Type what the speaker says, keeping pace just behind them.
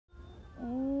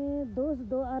दोस्त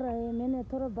दो आ रहे हैं, मैंने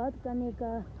थोड़ा बात करने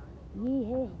का ये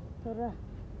है थोड़ा।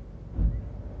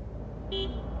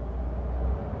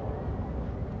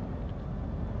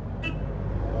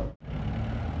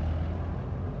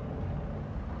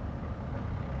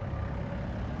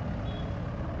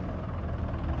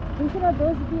 दूसरा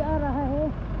दोस्त भी आ रहा है।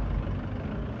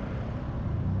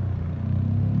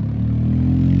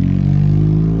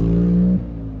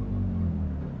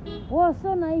 वो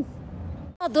सो नाइस।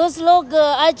 दोस्त लोग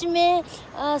आज मैं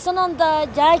सुनंदा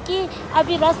जाके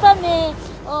अभी रास्ता में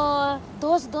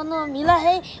दोस्त दोनों मिला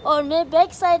है और मैं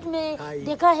बैक साइड में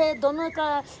देखा है दोनों का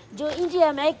जो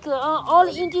इंडिया में एक all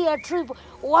India trip.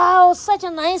 Wow such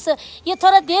nice. ये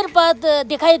थोड़ा देर बाद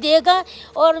दिखाई देगा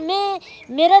और मैं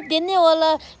मेरा देने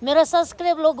वाला मेरा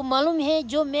सब्सक्राइब लोग मालूम है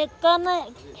जो मैं करना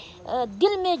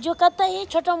दिल में जो करता है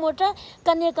छोटा मोटा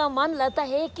करने का मन लाता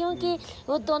है, क्योंकि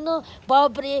वो दोनों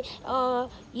बाप रे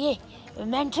ये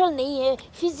मेंटल नहीं है,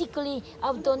 फिजिकली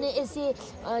अब दोनों ऐसे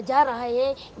जा रहा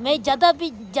है। मैं ज़्यादा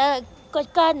भी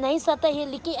का नहीं सकता है,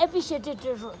 लेकिन अप्रिशिएटेड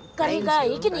करेगा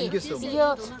है कि नहीं।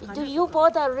 You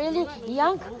both are really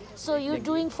young, so you're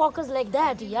doing focus like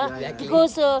that, yeah?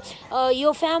 Because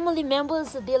your family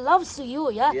members they loves you,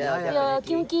 yeah?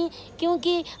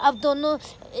 क्योंकि अब दोनों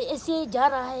ऐसे जा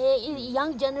रहा है,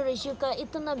 यंग जनरेशन का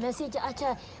इतना मैसेज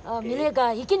अच्छा मिलेगा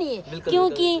है कि नहीं।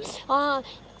 क्योंकि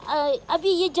अभी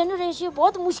ये जनरेशन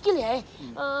बहुत मुश्किल है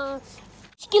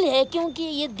क्योंकि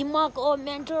ये दिमाग और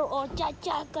मेंटल और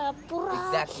चाचा का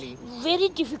पूरा वेरी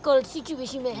डिफिकल्ट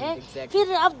सिचुएशन में है।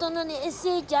 फिर आप दोनों ने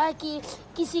ऐसे जाके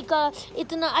किसी का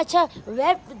इतना अच्छा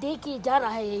वेब दे के जा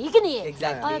रहा है कि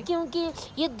नहीं। क्योंकि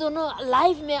ये दोनों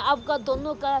लाइफ में आपका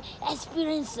दोनों का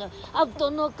एक्सपीरियंस, आप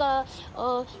दोनों का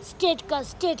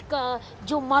स्टेट का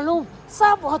जो मालूम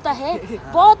सब होता है,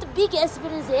 बहुत बिग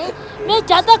एक्सपीरियंस है। मैं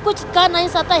ज़्यादा कुछ कर नहीं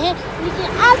सकता है, लेकिन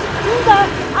आज दूंगा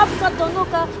आपका दोनों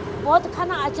का बहुत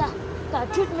खाना अच्छा का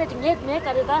ट्रीटमेंट में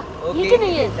करेगा ये कि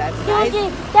नहीं है। क्योंकि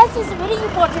दैट इज वेरी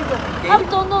इंपॉर्टेंट। हम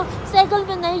दोनों साइकिल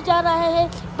में नहीं जा रहा है,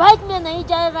 बाइक में नहीं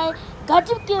जा रहा है,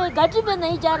 गाड़ी में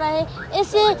नहीं जा रहा है,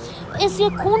 ऐसे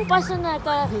खून पसीना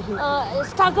का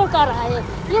स्ट्रगल कर रहा है।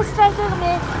 ये स्ट्रगल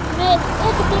में मैं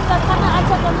एक दिन का खाना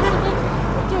अच्छा करने में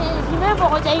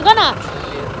रिमेम्बर हो जाएगा ना।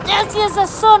 Yes,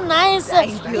 so nice.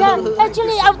 Yeah,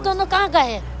 actually, आप दोनों कहाँ का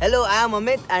है? Hello, I am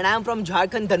Amit and I am from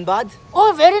Jharkhand, Dhanbad.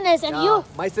 Oh, very nice. And you?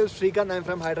 Myself, Shrikant. I am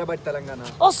from Hyderabad,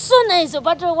 Telangana. Oh, so nice.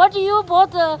 But what do you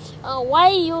both? Why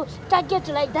you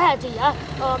target like that? Yeah,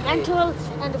 mental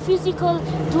and physical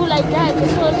do like that.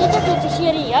 So little bit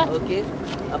sharing. Yeah. Okay.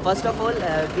 First of all,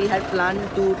 we had planned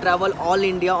to travel all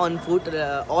India on foot,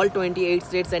 all 28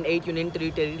 states and 8 union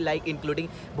territory, like including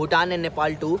Bhutan and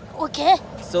Nepal too. Okay.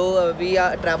 So we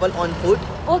travel on foot.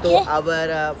 Okay. So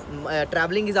our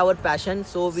traveling is our passion.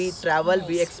 So we travel, nice.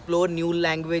 We explore new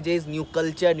languages, new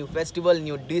culture, new festival,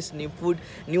 new dish, new food,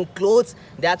 new clothes.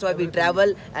 That's why we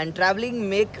travel. And traveling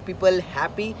make people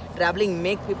happy. Traveling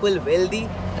make people wealthy.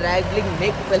 Traveling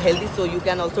make people healthy. So you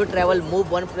can also travel, move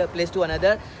one place to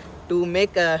another, to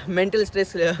make mental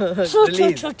stress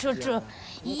release. True.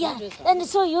 Yeah, and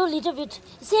so you little bit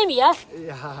same, yeah.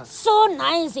 So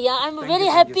nice, yeah. I'm very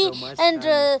happy, you so much. And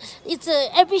it's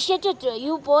appreciated.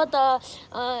 You both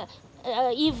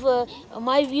if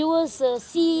my viewers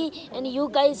see and you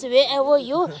guys wherever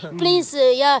you please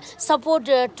support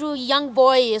to young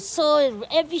boy, so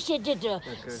appreciated.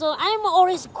 So I'm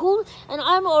always cool and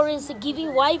I'm always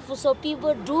giving wife so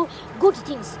people do good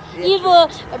things. If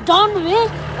wrong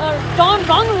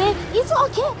way it's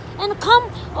okay and come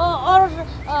or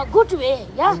good way,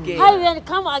 high way and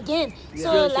come again.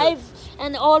 So life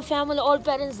and all family, all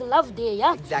parents love there,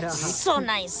 yeah. Exactly. So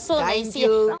nice, so Thank nice.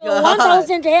 you.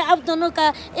 1000 है अब दोनों का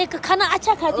एक खाना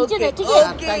अच्छा खा दीजिए ना, ठीक है?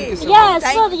 Thank you so Yeah, much.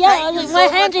 so yeah, Thank you my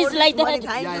so hand much is for like this that. money.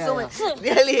 Thank you so much. So-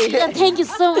 Really. Yeah, thank you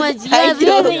so much. Yeah, Thank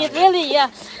you. really, yeah.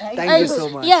 Thank you so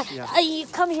much. Yeah, Yeah. I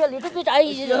come here a little bit.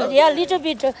 Little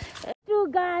bit. You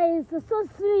guys, so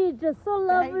sweet, so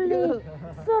lovely,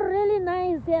 so really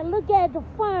nice. Yeah, look at the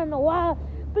fun. Wow.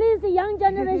 Please, young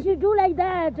generation, do like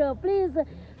that. Please,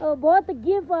 both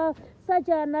give such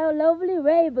a lovely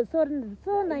wave.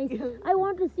 So nice. I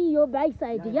want to see your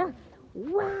backside. Yeah.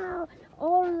 Wow.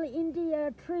 All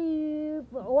India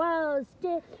trip. Wow.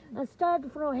 Start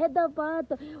from Hyderabad.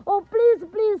 Oh, please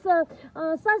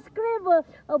subscribe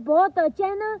both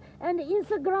channel and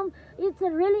Instagram. It's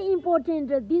really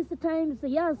important these times.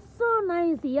 Yeah, so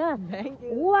nice. Yeah. Thank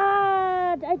you.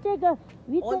 What? I take a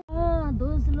with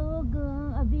those लोग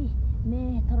अभी मैं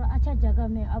थोड़ा अच्छा जगह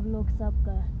में अब लोग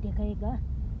सबका दिखाएगा,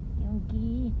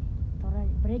 क्योंकि थोड़ा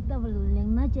ब्रेक तो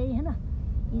लेना चाहिए है ना।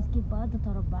 इसके बाद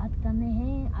थोड़ा बात करने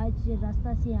हैं आज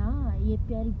रास्ता से। हाँ, ये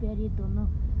प्यारी प्यारी दोनों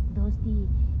दोस्ती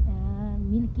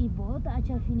मिल के बहुत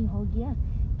अच्छा फीलिंग हो गया,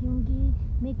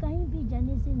 क्योंकि मैं कहीं भी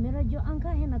जाने से मेरा जो आंखा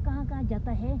है ना कहाँ कहाँ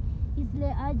जाता है,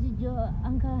 इसलिए आज जो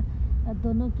आंखा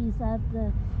दोनों के साथ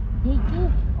देखे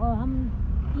और हम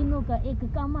तीनों का एक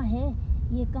कामा है,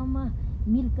 ये कामा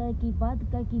मिल कर की बात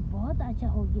करके बहुत अच्छा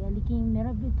हो गया। लेकिन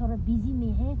मेरा भी थोड़ा बिजी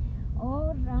में है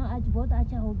और आज बहुत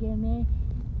अच्छा हो गया। मैं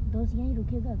दोस्त यहीं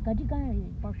रुकेगा, गाड़ी कहाँ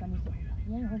है पार्क करने से होगा,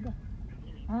 यहीं होगा।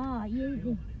 हाँ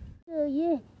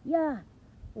ये या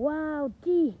वाह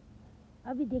टी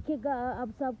अभी देखेगा आप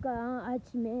सबका।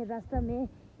 आज मैं रास्ता में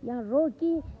यहाँ रोक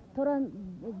की, थोड़ा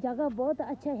जगह बहुत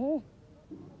अच्छा है।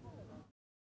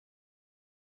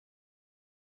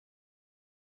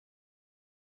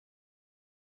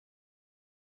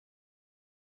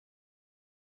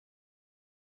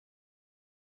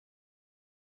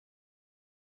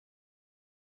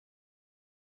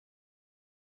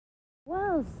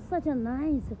 Wow, such a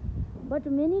nice. But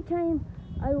many time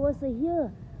I was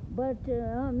here, but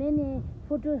मैंने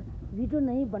फोटो वीडियो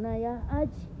नहीं बनाया। आज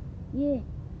ये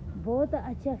बहुत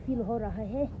अच्छा फील हो रहा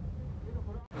है।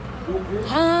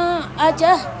 हाँ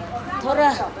आजा,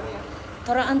 थोड़ा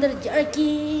थोड़ा अंदर जाके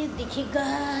दिखेगा।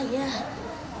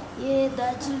 ये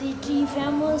दार्जिलिंग टी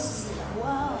फेमस।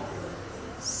 वाह,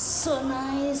 सो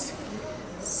नाइस,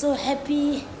 सो हैप्पी।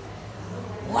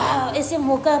 वाह, ऐसे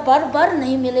मौका बार बार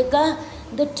नहीं मिलेगा।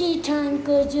 The T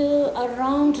tankers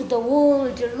around the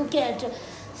world, look at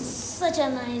such a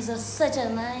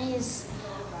nice,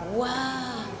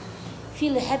 wow,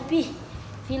 feel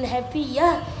happy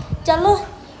या चलो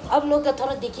अब लोग का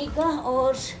थोड़ा देखेगा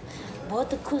और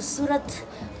बहुत खूबसूरत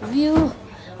व्यू।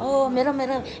 ओ मेरा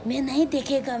मैं नहीं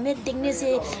देखेगा, मैं देखने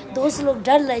से दोस्त लोग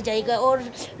डर लग जाएगा और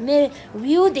मैं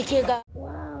व्यू देखेगा।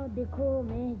 वाह देखो,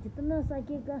 मैं जितना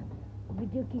सकेगा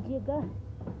वीडियो कीजिएगा।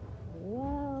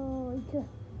 वाह, it's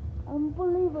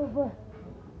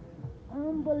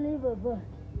unbelievable.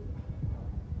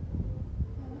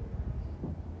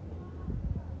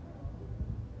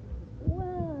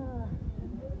 Wow,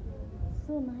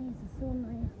 so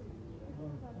nice.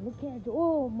 Look at,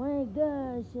 oh my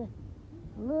gosh,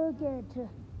 look at,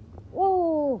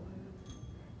 oh.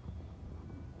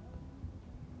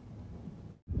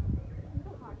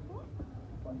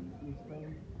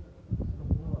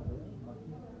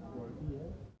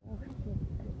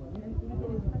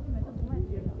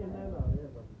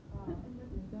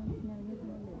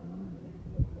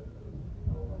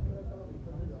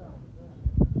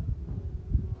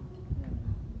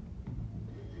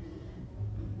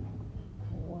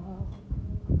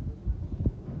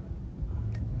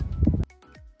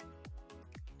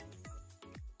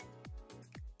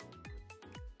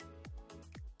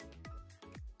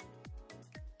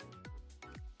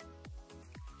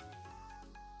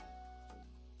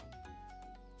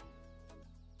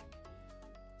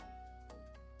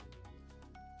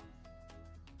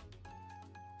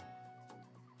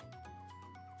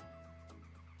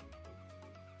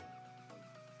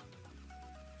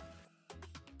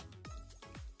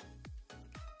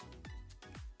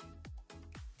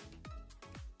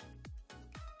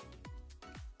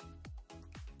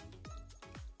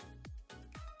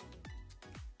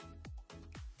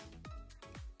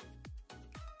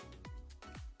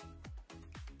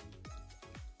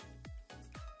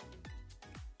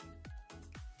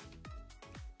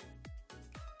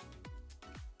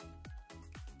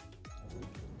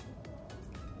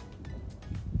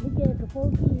 Look at the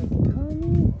foggy is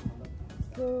coming,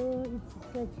 so it's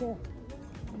such a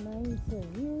nice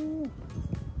view.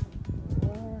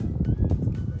 Wow.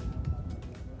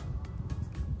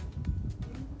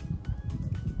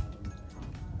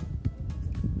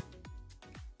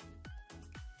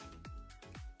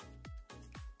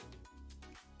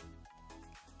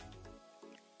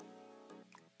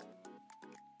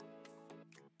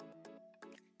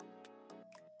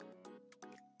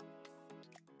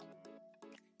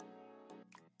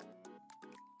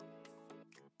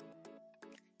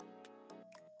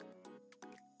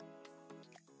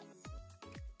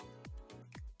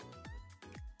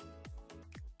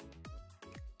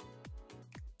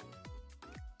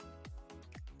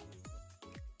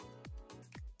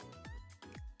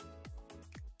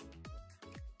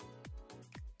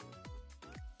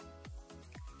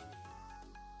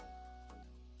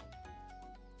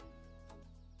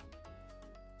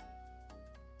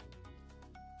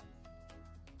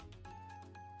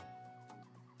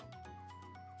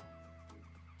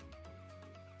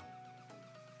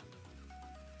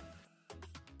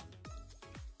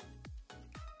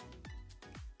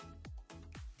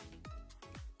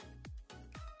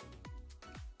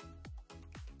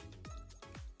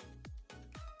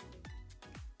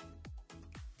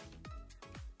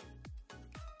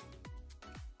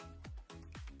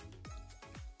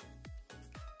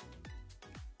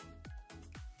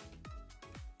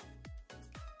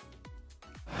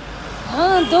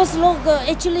 हाँ दोस्त लोग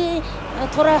एक्चुअली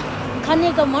थोड़ा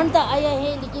खाने का मन तो आया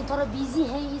है लेकिन थोड़ा बिजी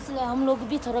है इसलिए हम लोग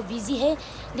भी थोड़ा बिजी है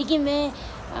लेकिन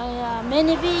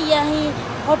मैंने भी यहीं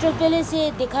होटल पहले से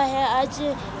देखा है आज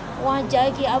वहाँ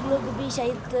जाके आप लोग भी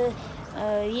शायद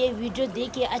ये वीडियो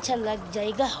देख के अच्छा लग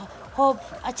जाएगा होप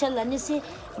अच्छा लगने से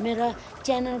मेरा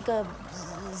चैनल का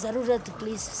ज़रूरत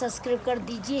प्लीज़ सब्सक्राइब कर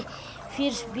दीजिए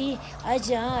फिर भी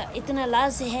आज इतना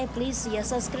लास्ट है प्लीज़ या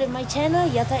सब्सक्राइब माय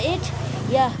चैनल या था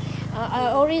 8 या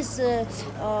I always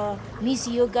miss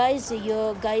you guys.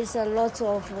 You guys are lots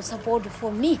of support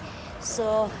for me.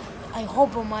 So I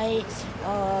hope my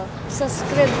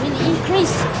subscribe will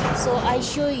increase. So I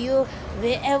show you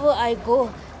wherever I go.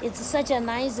 It's such a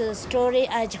nice story.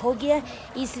 आज हो गया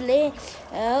इसलिए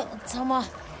sama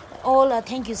all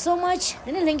thank you so much.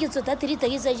 And thank you so that three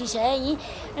tagi sa ji shai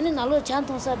and nalo chan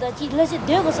thong sa da ji la se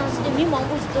de go san se mi mang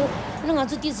bu to nga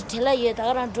zu ti se thela ye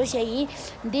da ran do shai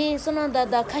de sonan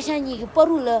da khashan ni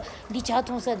paru la di cha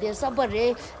thong sa de sa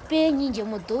bare pe ni je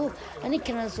mo to ani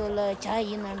kran so la cha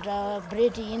yin na da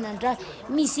bread yin na da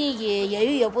mi se ye ya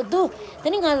yu ya bo do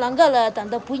tani nga langa la tan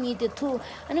da pu ni de tu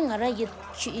ani nga ra ye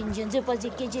engine से पास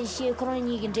के जैसे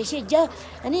करोनी के जैसे जा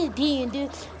यानी दी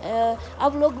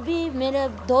आप लोग भी मेरे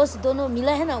दोस्त दोनों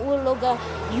मिला है ना वो लोग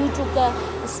यूट्यूब का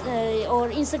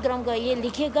और इंस्टाग्राम का ये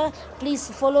लिखेगा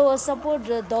प्लीज़ फॉलो और सपोर्ट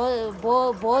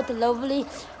बहुत lovely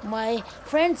my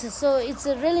friends so it's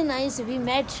really nice we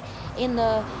met in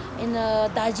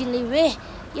Darjeeling way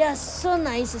yeah so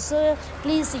nice so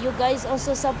please you guys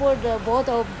also support both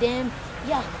of them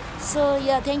yeah so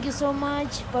yeah thank you so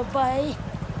much bye bye